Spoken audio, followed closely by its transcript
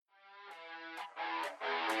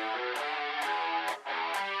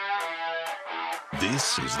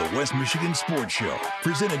This is the West Michigan Sports Show,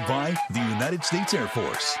 presented by the United States Air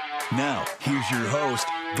Force. Now, here's your host,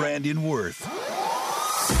 Brandon Wirth.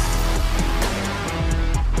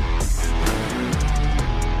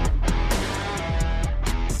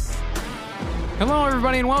 Hello,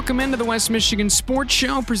 everybody, and welcome into the West Michigan Sports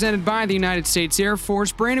Show presented by the United States Air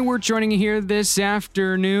Force. Brandon Wirth joining you here this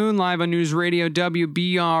afternoon, live on News Radio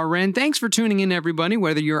WBRN. Thanks for tuning in, everybody,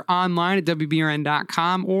 whether you're online at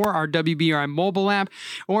WBRN.com or our WBRN mobile app,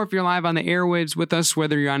 or if you're live on the airwaves with us,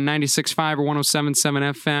 whether you're on 96.5 or 107.7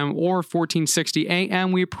 FM or 1460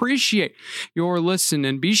 AM. We appreciate your listen,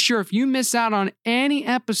 and be sure if you miss out on any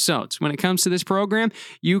episodes when it comes to this program,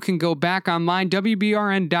 you can go back online,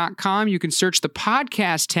 WBRN.com. You can search the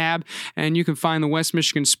podcast tab, and you can find the West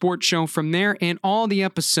Michigan Sports Show from there and all the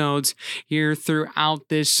episodes here throughout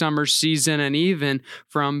this summer season and even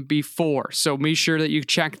from before. So be sure that you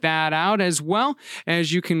check that out, as well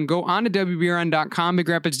as you can go on to WBRN.com, Big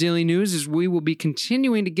Rapids Daily News, as we will be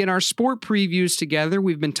continuing to get our sport previews together.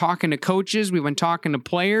 We've been talking to coaches, we've been talking to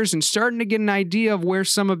players, and starting to get an idea of where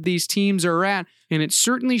some of these teams are at. And it's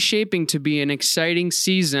certainly shaping to be an exciting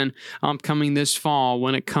season coming this fall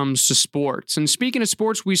when it comes to sports. And speaking of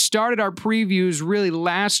sports, we started our previews really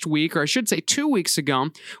last week, or I should say 2 weeks ago,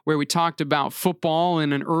 where we talked about football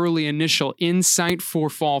and an early initial insight for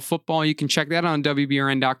fall football. You can check that on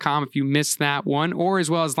WBRN.com if you missed that one. Or as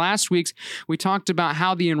well as last week's, we talked about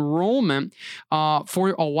how the enrollment for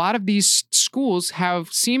a lot of these schools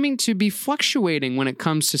have seeming to be fluctuating when it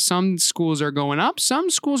comes to some schools are going up, some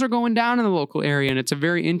schools are going down in the local area. And it's a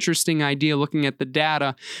very interesting idea looking at the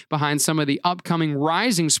data behind some of the upcoming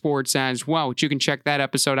rising sports as well, which you can check that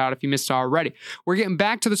episode out if you missed it already. We're getting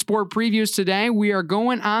back to the sport previews today. We are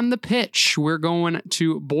going on the pitch. We're going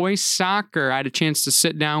to boys soccer. I had a chance to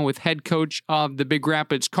sit down with head coach of the Big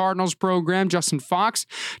Rapids Cardinals program, Justin Fox,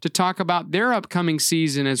 to talk about their upcoming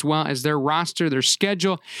season as well as their roster, their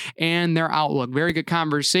schedule, and their outlook. Very good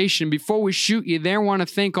conversation. Before we shoot you there, I want to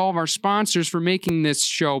thank all of our sponsors for making this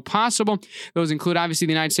show possible. Those include, obviously,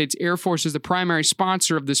 the United States Air Force is the primary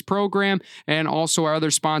sponsor of this program, and also our other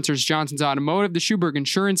sponsors, Johnson's Automotive, the Schuberg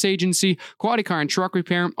Insurance Agency, Quality Car and Truck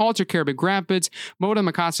Repair, Alter Care Big Rapids, Moda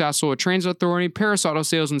Macasta Osceola Transit Authority, Paris Auto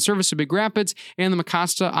Sales and Service of Big Rapids, and the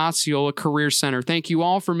Macasta Osceola Career Center. Thank you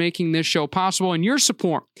all for making this show possible and your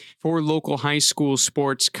support for local high school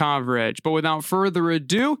sports coverage. But without further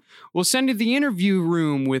ado, we'll send you to the interview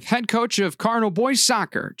room with head coach of Cardinal Boys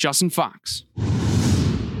Soccer, Justin Fox.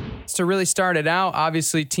 To really start it out,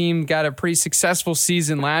 obviously, team got a pretty successful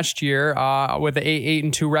season last year with an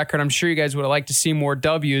 8-2 record. I'm sure you guys would have liked to see more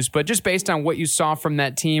W's, but just based on what you saw from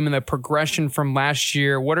that team and the progression from last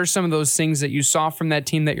year, what are some of those things that you saw from that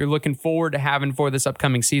team that you're looking forward to having for this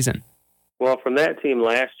upcoming season? Well, from that team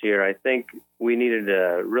last year, I think we needed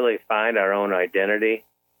to really find our own identity.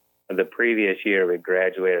 The previous year, we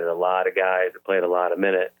graduated a lot of guys that played a lot of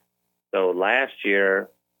minutes. So last year,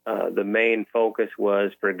 the main focus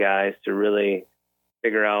was for guys to really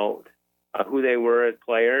figure out who they were as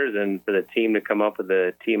players and for the team to come up with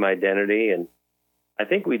a team identity. And I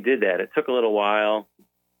think we did that. It took a little while.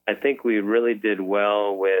 I think we really did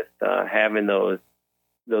well with having those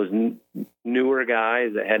newer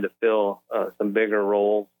guys that had to fill some bigger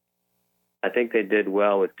roles. I think they did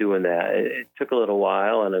well with doing that. It took a little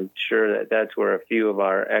while, and I'm sure that that's where a few of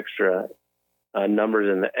our extra numbers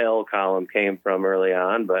in the L column came from early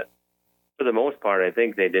on. But for the most part, I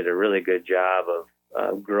think they did a really good job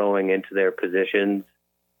of growing into their positions.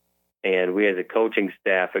 And we as a coaching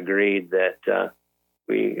staff agreed that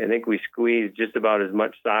I think we squeezed just about as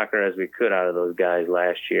much soccer as we could out of those guys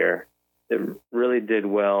last year. They really did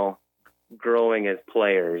well growing as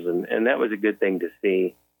players, and that was a good thing to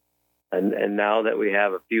see. And now that we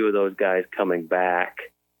have a few of those guys coming back,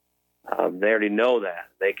 they already know that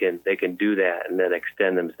they can do that and then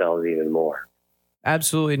extend themselves even more.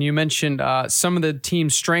 Absolutely. And you mentioned some of the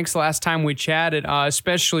team's strengths last time we chatted,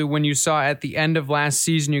 especially when you saw at the end of last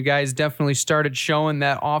season, you guys definitely started showing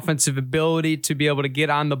that offensive ability to be able to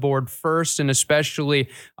get on the board first and especially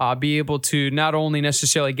be able to not only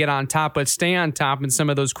necessarily get on top, but stay on top in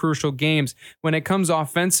some of those crucial games. When it comes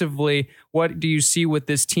offensively, what do you see with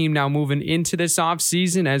this team now moving into this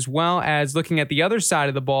offseason, as well as looking at the other side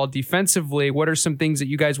of the ball defensively? What are some things that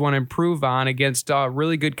you guys want to improve on against a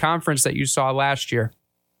really good conference that you saw last year?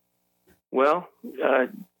 Well,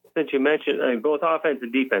 since you mentioned both offense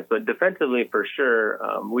and defense, but defensively for sure,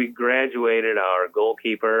 we graduated our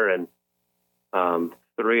goalkeeper and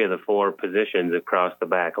 3 of the 4 positions across the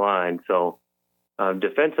back line. So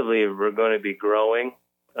defensively, we're going to be growing.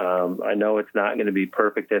 I know it's not going to be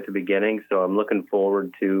perfect at the beginning, so I'm looking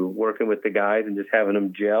forward to working with the guys and just having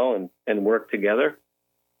them gel and work together.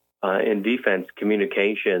 In defense,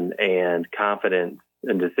 communication and confidence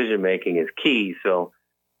and decision-making is key. So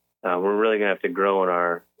we're really going to have to grow in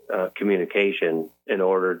our communication in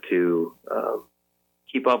order to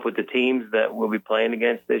keep up with the teams that we'll be playing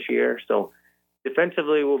against this year. So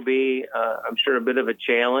defensively will be, I'm sure, a bit of a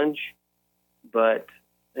challenge, but,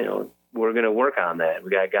 we're going to work on that.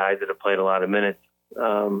 We got guys that have played a lot of minutes,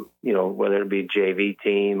 whether it be JV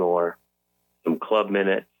team or some club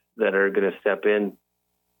minutes that are going to step in.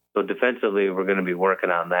 So defensively, we're going to be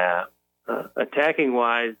working on that. Attacking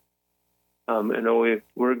wise,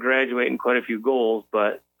 we're graduating quite a few goals,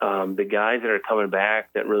 but the guys that are coming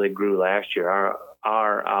back that really grew last year are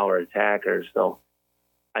our attackers. So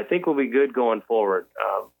I think we'll be good going forward.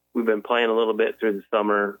 We've been playing a little bit through the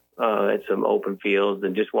summer at some open fields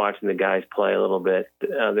and just watching the guys play a little bit.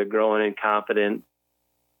 They're growing in confidence,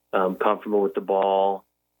 comfortable with the ball,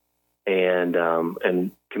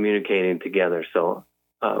 and communicating together. So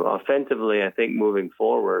offensively, I think moving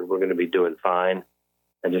forward, we're going to be doing fine.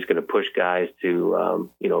 I'm just going to push guys to,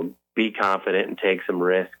 be confident and take some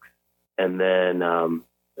risks, and then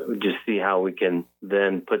just see how we can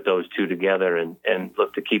then put those two together and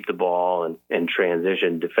look to keep the ball and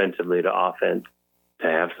transition defensively to offense to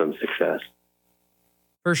have some success.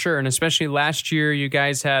 For sure, and especially last year, you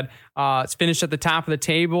guys had finished at the top of the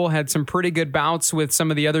table, had some pretty good bouts with some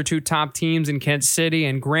of the other two top teams in Kent City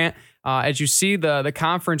and Grant. As you see the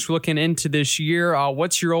conference looking into this year,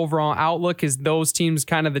 what's your overall outlook? Is those teams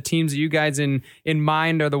kind of the teams that you guys in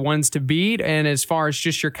mind are the ones to beat? And as far as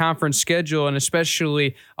just your conference schedule, and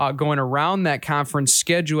especially going around that conference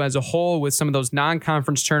schedule as a whole with some of those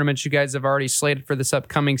non-conference tournaments you guys have already slated for this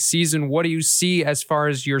upcoming season, what do you see as far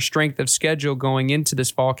as your strength of schedule going into this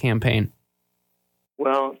fall campaign?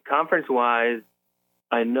 Well, conference-wise,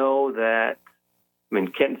 I know that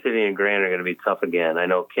Kent City and Grant are going to be tough again. I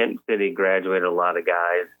know Kent City graduated a lot of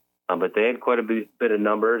guys, but they had quite a bit of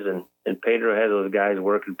numbers, and Pedro has those guys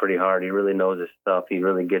working pretty hard. He really knows his stuff. He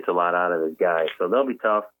really gets a lot out of his guys. So they'll be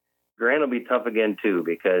tough. Grant will be tough again, too,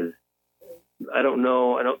 because I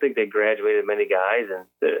don't think they graduated many guys, and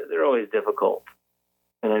they're always difficult.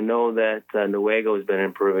 And I know that Newaygo has been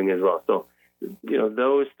improving as well. So,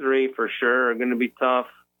 those three for sure are going to be tough.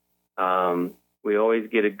 We always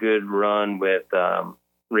get a good run with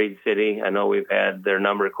Reed City. I know we've had their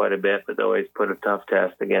number quite a bit, but they always put a tough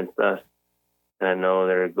test against us. And I know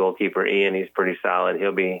their goalkeeper Ian, he's pretty solid.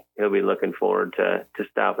 He'll be looking forward to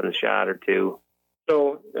stopping a shot or two.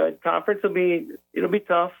 So conference it'll be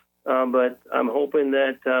tough, but I'm hoping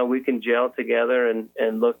that we can gel together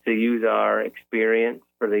and look to use our experience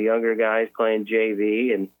for the younger guys playing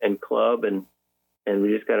JV and club, and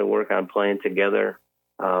we just got to work on playing together.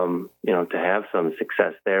 To have some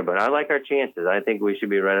success there. But I like our chances. I think we should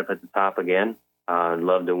be right up at the top again. I'd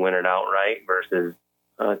love to win it outright versus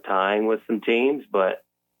tying with some teams, but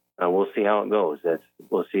we'll see how it goes.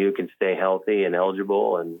 We'll see who can stay healthy and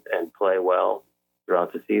eligible and play well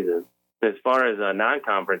throughout the season. As far as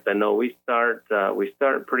non-conference, I know we start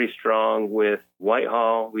pretty strong with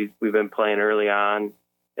Whitehall. We've been playing early on,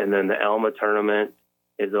 and then the Elma tournament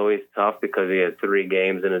is always tough because we had 3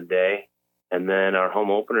 games in a day. And then our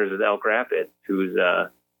home openers is Elk Rapids, who's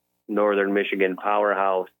a Northern Michigan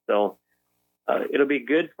powerhouse. So it'll be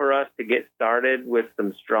good for us to get started with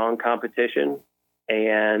some strong competition,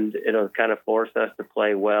 and it'll kind of force us to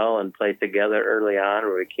play well and play together early on,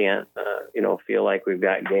 where we can't, feel like we've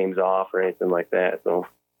got games off or anything like that. So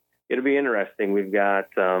it'll be interesting. We've got,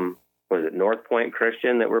 North Point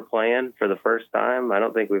Christian that we're playing for the first time. I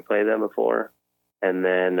don't think we've played them before. And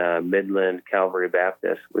then Midland Calvary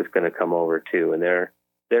Baptist was going to come over too, and they're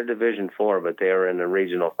Division 4, but they were in the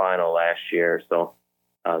regional final last year. So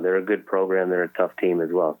they're a good program. They're a tough team as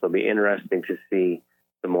well. So it'll be interesting to see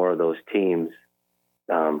some more of those teams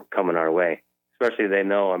coming our way. Especially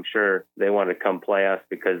I'm sure they want to come play us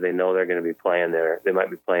because they know they're going to be they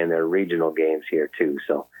might be playing their regional games here too.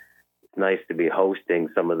 So it's nice to be hosting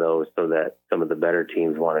some of those so that some of the better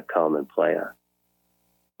teams want to come and play us.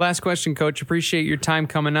 Last question, Coach. Appreciate your time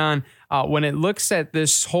coming on. When it looks at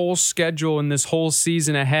this whole schedule and this whole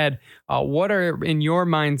season ahead, what are, in your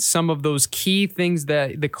mind, some of those key things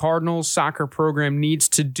that the Cardinals soccer program needs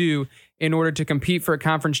to do in order to compete for a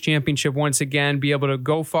conference championship once again, be able to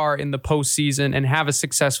go far in the postseason, and have a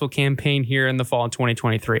successful campaign here in the fall of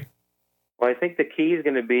 2023? Well, I think the key is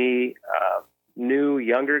going to be new,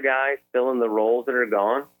 younger guys filling the roles that are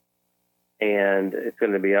gone. And it's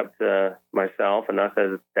going to be up to myself and us as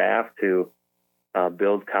a staff to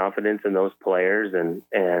build confidence in those players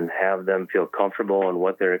and have them feel comfortable in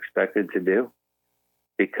what they're expected to do,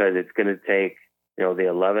 because it's going to take, the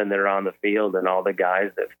 11 that are on the field and all the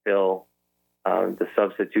guys that fill the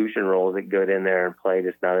substitution roles that go in there and play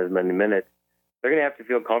just not as many minutes. They're going to have to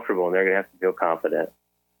feel comfortable and they're going to have to feel confident.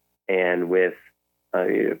 And with,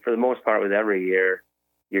 for the most part, with every year,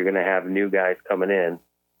 you're going to have new guys coming in.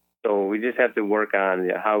 So we just have to work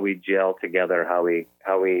on how we gel together, how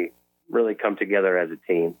we really come together as a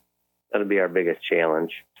team. That'll be our biggest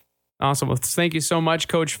challenge. Awesome. Well, thank you so much,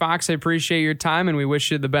 Coach Fox. I appreciate your time, and we wish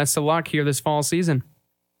you the best of luck here this fall season.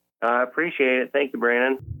 I appreciate it. Thank you,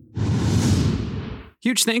 Brandon.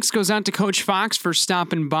 Huge thanks goes out to Coach Fox for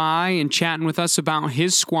stopping by and chatting with us about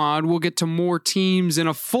his squad. We'll get to more teams in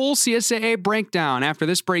a full CSAA breakdown after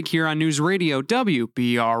this break here on News Radio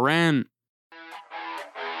WBRN.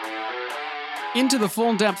 Into the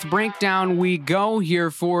full-depth breakdown we go here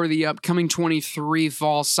for the upcoming 23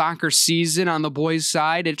 fall soccer season on the boys'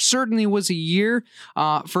 side. It certainly was a year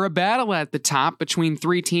for a battle at the top between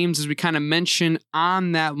three teams, as we kind of mentioned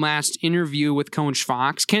on that last interview with Coach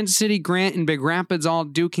Fox. Kansas City, Grant, and Big Rapids all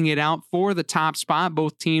duking it out for the top spot.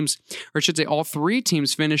 Both teams, or I should say all three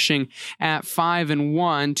teams, finishing at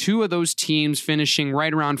 5-1. Two of those teams finishing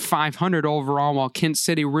right around 500 overall, while Kansas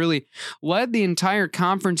City really led the entire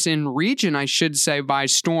conference in region, I should say, by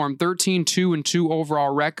storm. 13-2-2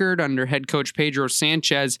 overall record under head coach Pedro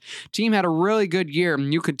Sanchez. Team had a really good year.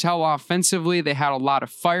 You could tell offensively they had a lot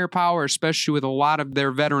of firepower, especially with a lot of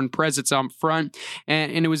their veteran presence up front.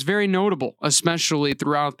 And it was very notable, especially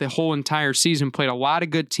throughout the whole entire season. Played a lot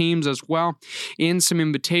of good teams as well in some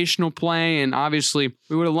invitational play. And obviously,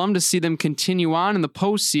 we would have loved to see them continue on in the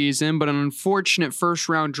postseason, but an unfortunate first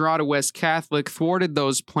round draw to West Catholic thwarted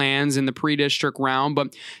those plans in the pre-district round.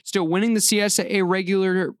 But still winning the CSAA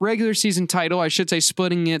regular season title, I should say,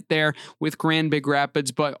 splitting it there with Grand Big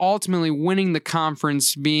Rapids, but ultimately winning the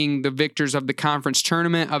conference, being the victors of the conference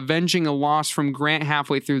tournament, avenging a loss from Grant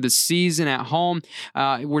halfway through the season at home.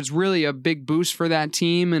 It was really a big boost for that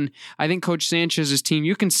team, and I think Coach Sanchez's team,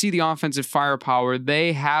 you can see the offensive firepower.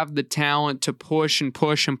 They have the talent to push and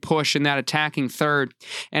push and push in that attacking third,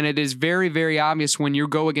 and it is very, very obvious when you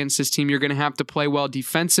go against this team, you're going to have to play well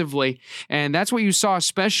defensively, and that's what you saw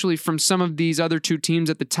especially from some of these other two teams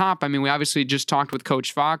at the top. I mean, we obviously just talked with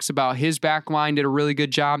Coach Fox about his back line, did a really good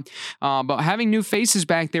job, but having new faces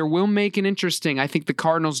back there will make it interesting. I think the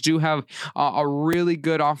Cardinals do have a really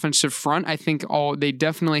good offensive front. I think they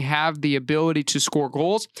definitely have the ability to score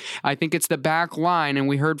goals. I think it's the back line, and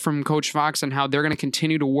we heard from Coach Fox on how they're going to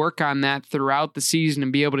continue to work on that throughout the season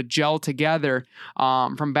and be able to gel together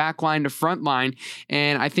from back line to front line.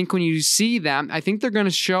 And I think when you see that, I think they're going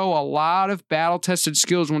to show a lot of battle-tested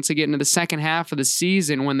skills once they get into the second half of the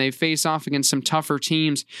season when they face off against some tougher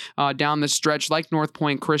teams down the stretch, like North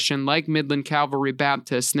Point Christian, like Midland Calvary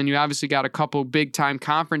Baptist. And then you obviously got a couple big-time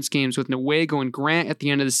conference games with Newaygo and Grant at the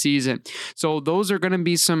end of the season. So those are going to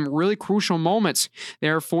be some really crucial moments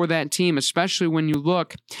there for that team, especially when you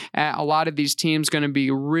look at a lot of these teams going to be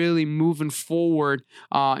really moving forward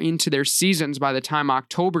into their seasons by the time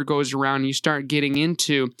October goes around and you start getting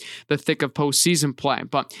into the thick of postseason play.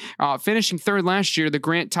 But finishing third last year, the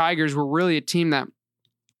Grant Tigers were really a team that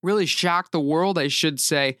really shocked the world, I should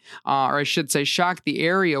say, shocked the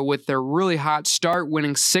area with their really hot start,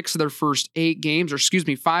 winning 5 of their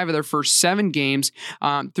first 7 games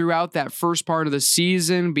throughout that first part of the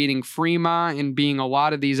season, beating Fremont and beating a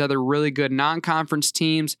lot of these other really good non-conference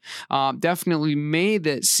teams. Definitely made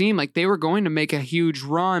it seem like they were going to make a huge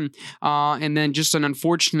run, and then just an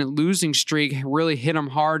unfortunate losing streak really hit them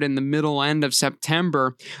hard in the middle end of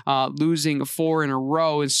September, losing 4 in a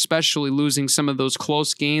row, especially losing some of those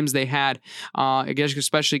close games they had, I guess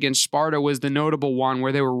especially against Sparta was the notable one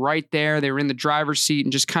where they were right there. They were in the driver's seat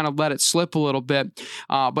and just kind of let it slip a little bit.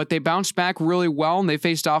 But they bounced back really well, and they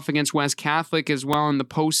faced off against West Catholic as well in the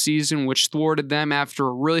postseason, which thwarted them after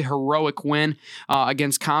a really heroic win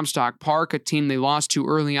against Comstock Park, a team they lost to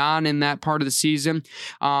early on in that part of the season.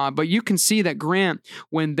 But you can see that Grant,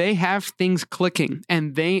 when they have things clicking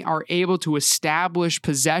and they are able to establish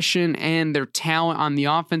possession and their talent on the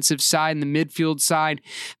offensive side and the midfield side,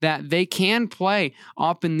 that they can play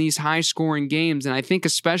up in these high-scoring games. And I think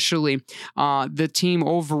especially the team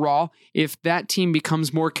overall, if that team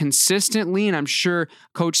becomes more consistently, and I'm sure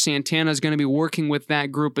Coach Santana is going to be working with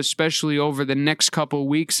that group, especially over the next couple of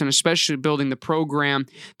weeks, and especially building the program,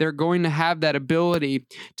 they're going to have that ability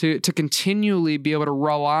to continually be able to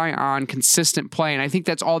rely on consistent play. And I think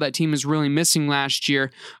that's all that team is really missing last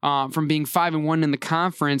year, from being 5-1 in the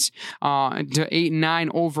conference to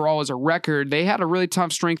 8-9 overall as a record. They had a really tough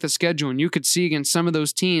tough strength of schedule, and you could see against some of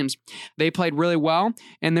those teams, they played really well,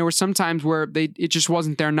 and there were some times where it just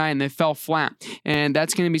wasn't their night and they fell flat. And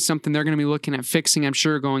that's going to be something they're going to be looking at fixing, I'm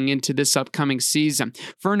sure, going into this upcoming season.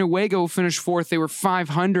 For Newaygo, who finished fourth, they were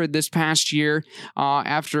 .500 this past year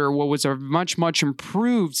after what was a much, much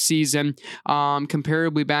improved season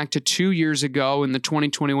comparably back to 2 years ago in the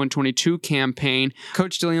 2021-22 campaign.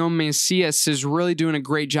 Coach DeLeon Macias is really doing a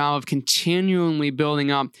great job of continually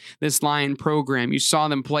building up this Lion program. You saw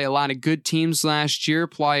them play a lot of good teams last year,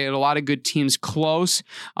 play a lot of good teams close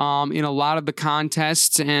in a lot of the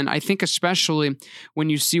contests, and I think especially when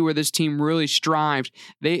you see where this team really strived,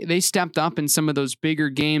 they stepped up in some of those bigger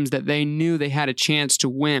games that they knew they had a chance to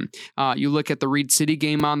win. You look at the Reed City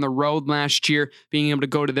game on the road last year, being able to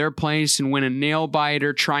go to their place and win a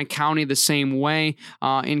nail-biter. Tri-County the same way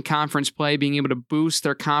in conference play, being able to boost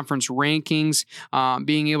their conference rankings,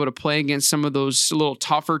 being able to play against some of those little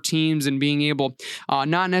tougher teams and being able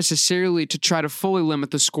not necessarily to try to fully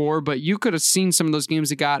limit the score, but you could have seen some of those games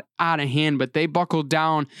that got out of hand, but they buckled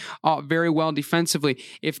down very well defensively.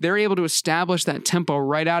 If they're able to establish that tempo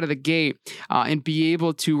right out of the gate and be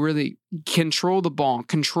able to really control the ball,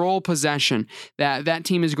 control possession, that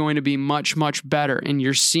team is going to be much, much better. And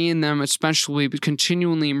you're seeing them especially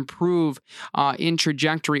continually improve in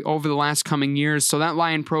trajectory over the last coming years. So that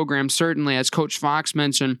Lion program, certainly, as Coach Fox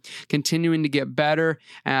mentioned, continuing to get better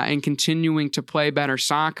and continuing to play better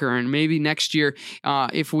soccer. And maybe next year,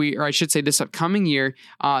 or I should say this upcoming year,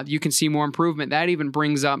 you can see more improvement. That even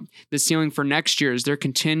brings up the ceiling for next year as they're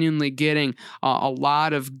continually getting a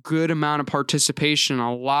lot of good amount of participation,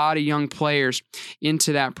 a lot of young players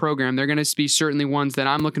into that program. They're going to be certainly ones that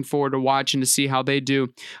I'm looking forward to watching to see how they do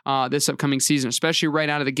this upcoming season, especially right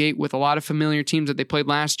out of the gate with a lot of familiar teams that they played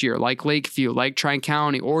last year, like Lakeview, like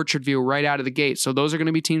Tri-County, Orchardview, right out of the gate. So those are going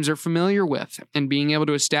to be teams they're familiar with, and being able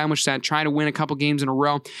to establish that, try to win a couple games in a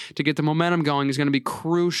row to get the momentum going is going to be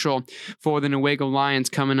crucial for the Newaygo Lions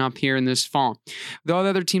coming up here in this fall. The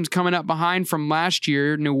other teams coming up behind from last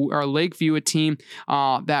year are Lakeview, a team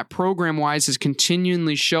that program-wise has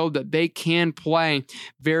continually showed that they can play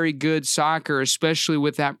very good soccer, especially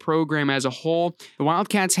with that program as a whole. The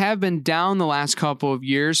Wildcats have been down the last couple of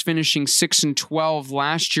years, finishing 6-12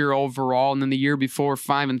 last year overall, and then the year before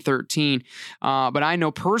 5-13. But I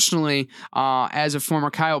know personally, as a former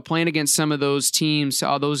Coyote, playing against some of those teams,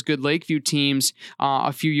 those good Lakeview teams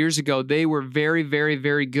a few years ago, they were very, very,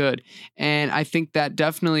 very good. And I think that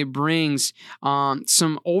definitely brings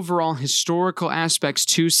some overall historical aspects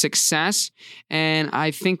to success. And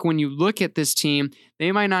I think when you look at this team,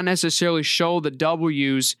 they might not necessarily show the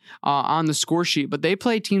W's on the score sheet, but they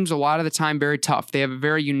play teams a lot of the time very tough. They have a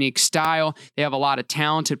very unique style. They have a lot of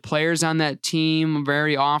talented players on that team,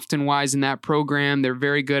 very often wise in that program. They're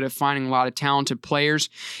very good at finding a lot of talented players.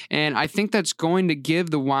 And I think that's going to give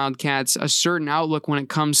the Wildcats a certain outlook when it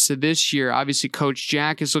comes to this year. Obviously, Coach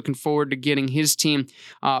Jack is looking forward to getting his team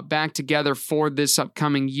back together for this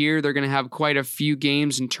upcoming year. They're going to have quite a few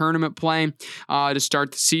games in tournament play to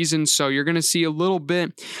start the season. So you're going to see a little bit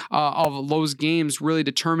of those games really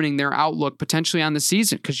determining their outlook potentially on the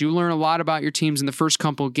season, because you learn a lot about your teams in the first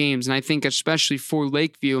couple of games. And I think especially for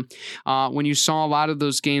Lakeview, when you saw a lot of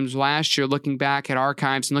those games last year, looking back at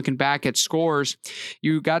archives and looking back at scores,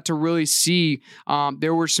 you got to really see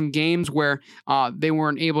there were some games where they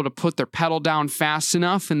weren't able to put their pedal down fast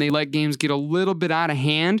enough, and they let games get a little bit out of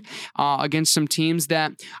hand against some teams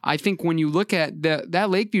that I think when you look at that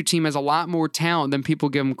Lakeview team has a lot more talent than people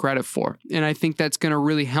give them credit for. And I think that's going to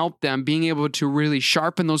really help them. Being able to really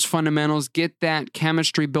sharpen those fundamentals, get that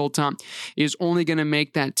chemistry built up, is only going to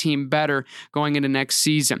make that team better going into next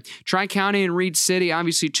season. Tri-County and Reed City,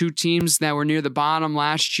 obviously two teams that were near the bottom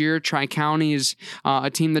last year. Tri-County is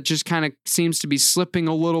a team that just kind of seems to be slipping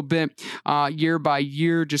a little bit year by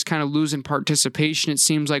year, just kind of losing participation, it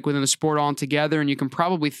seems like, within the sport altogether. And you can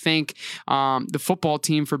probably thank the football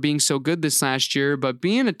team for being so good this last year, but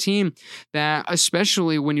being a team that,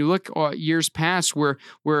 especially when you look years past,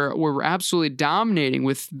 we're absolutely dominating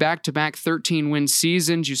with back-to-back 13-win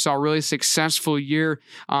seasons. You saw a really successful year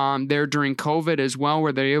there during COVID as well,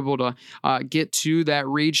 where they're able to get to that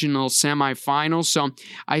regional semifinal. So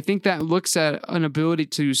I think that looks at an ability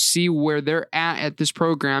to see where they're at this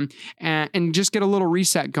program and just get a little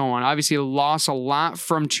reset going. Obviously, they lost a lot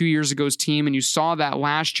from 2 years ago's team, and you saw that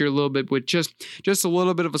last year a little bit with just a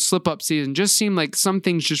little bit of a slip-up season. Just seemed like some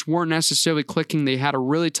things just weren't necessarily clicking. They had a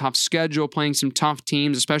really tough schedule, playing some some tough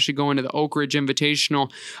teams, especially going to the Oak Ridge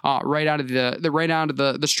Invitational right out of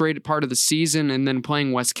the straight part of the season, and then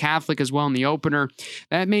playing West Catholic as well in the opener.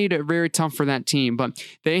 That made it very tough for that team, but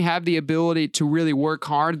they have the ability to really work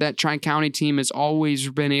hard. That Tri-County team has always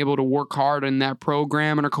been able to work hard in that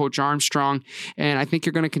program under Coach Armstrong, and I think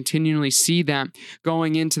you're going to continually see that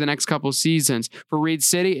going into the next couple of seasons. For Reed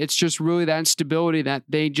City, it's just really that stability that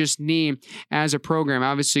they just need as a program.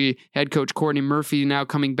 Obviously, head coach Courtney Murphy now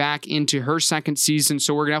coming back into her second season,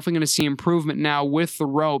 so we're definitely going to see improvement now with the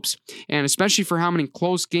ropes, and especially for how many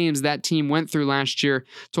close games that team went through last year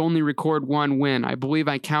to only record one win. I believe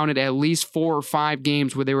I counted at least 4 or 5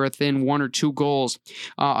 games where they were within 1 or 2 goals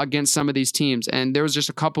against some of these teams, and there was just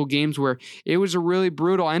a couple games where it was a really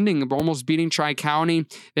brutal ending of almost beating Tri-County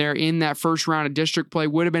there in that first round of district play.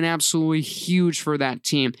 Would have been absolutely huge for that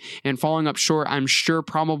team, and falling up short, I'm sure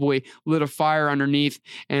probably lit a fire underneath,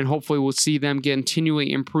 and hopefully we'll see them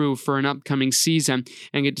continually improve for an upcoming season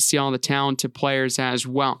and get to see all the talented players as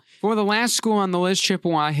well. For the last school on the list,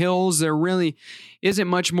 Chippewa Hills, there really isn't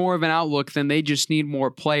much more of an outlook than they just need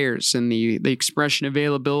more players. And the expression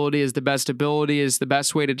availability is the best ability is the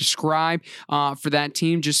best way to describe for that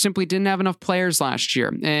team. Just simply didn't have enough players last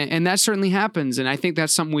year. And that certainly happens. And I think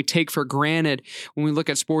that's something we take for granted when we look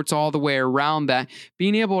at sports all the way around, that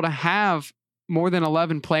being able to have more than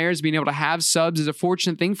 11 players, being able to have subs is a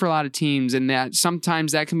fortunate thing for a lot of teams, and that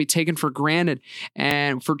sometimes that can be taken for granted.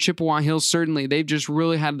 And for Chippewa Hills, certainly, they've just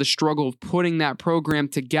really had the struggle of putting that program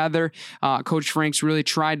together. Coach Franks really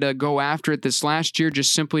tried to go after it this last year,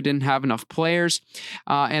 just simply didn't have enough players.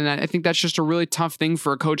 And I think that's just a really tough thing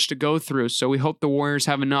for a coach to go through. So we hope the Warriors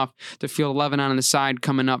have enough to field 11 on the side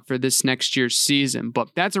coming up for this next year's season.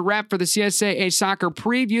 But that's a wrap for the CSAA Soccer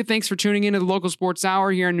Preview. Thanks for tuning in to the Local Sports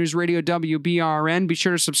Hour here on News Radio WBRN. Be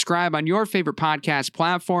sure to subscribe on your favorite podcast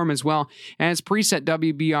platform as well as Preset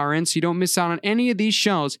WBRN so you don't miss out on any of these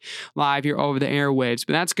shows live here over the airwaves.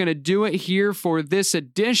 But that's going to do it here for this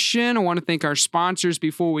edition. I want to thank our sponsors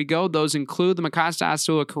before we go. Those include the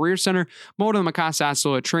Mecosta-Osceola Career Center, Moda the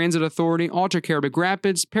Mecosta-Osceola Transit Authority, Alter Care Big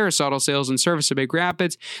Rapids, Paris Auto Sales and Service of Big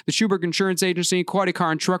Rapids, the Schuberg Insurance Agency, Quality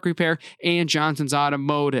Car and Truck Repair, and Johnson's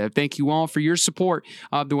Automotive. Thank you all for your support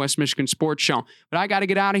of the West Michigan Sports Show. But I got to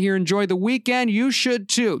get out of here. Enjoy the weekend. You should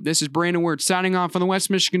too. This is Brandon Wirth signing off on the West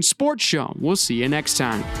Michigan Sports Show. We'll see you next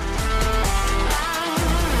time.